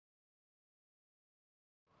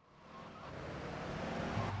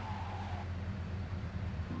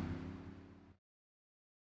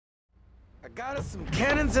got us some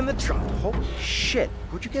cannons in the trunk. Holy shit,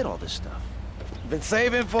 where'd you get all this stuff? Been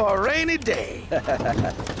saving for a rainy day.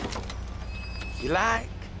 You like?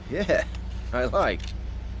 Yeah, I like.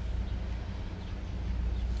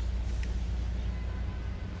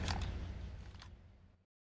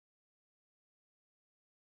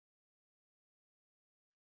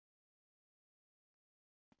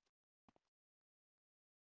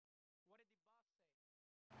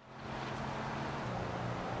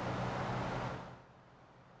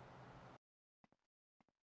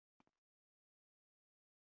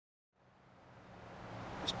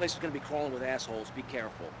 This place is gonna be crawling with assholes. Be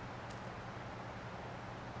careful.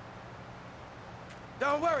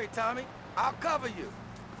 Don't worry, Tommy. I'll cover you.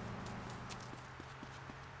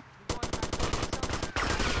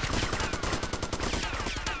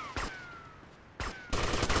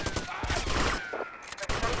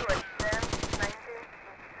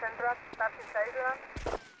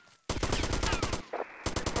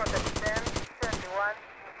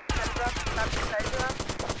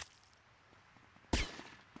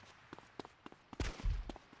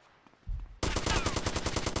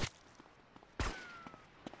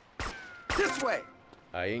 This way!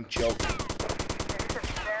 I ain't joking.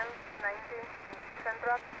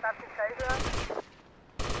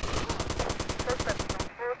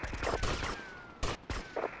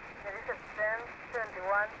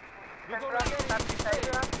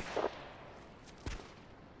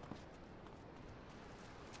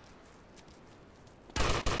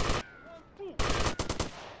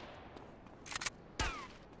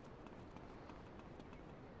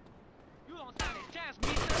 You don't stand a chance,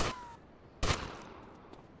 mister.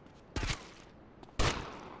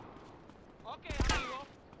 Okay, amigo.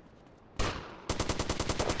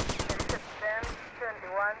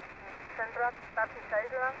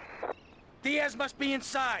 Diaz must be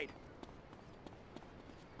inside.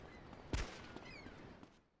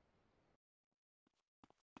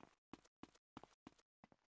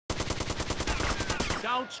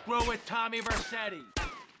 Don't screw with Tommy Vercetti.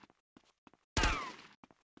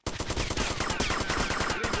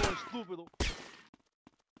 Gringo estúpido.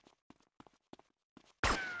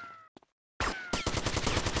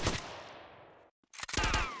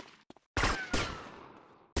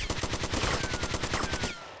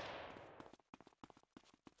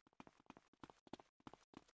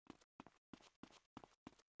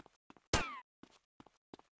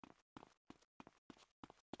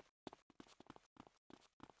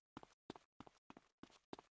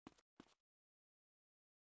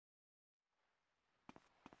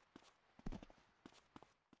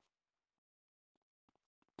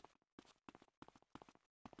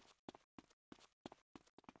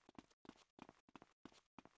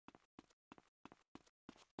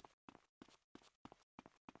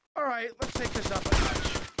 All right, let's take this up a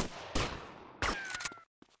notch.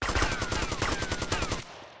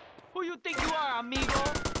 Who you think you are, amigo?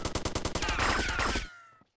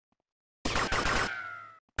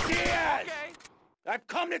 Diaz! Okay. I've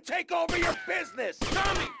come to take over your business!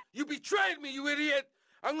 Tommy! You betrayed me, you idiot!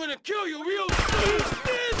 I'm gonna kill you real soon!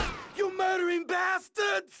 You murdering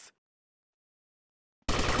bastards!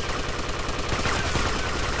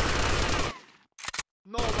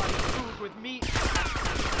 Nobody screws with me.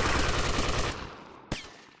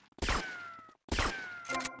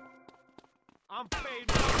 I'm paid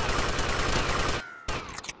up.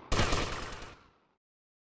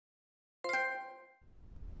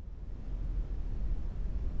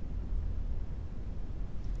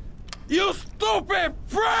 You stupid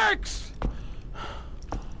pricks!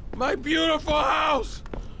 My beautiful house!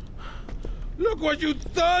 Look what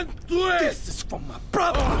you've done to it! This is for my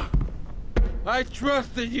brother! I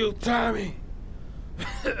trusted you, Tommy.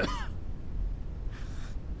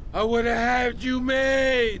 I would have had you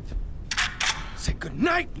made. Say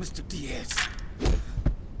goodnight, Mr. Diaz.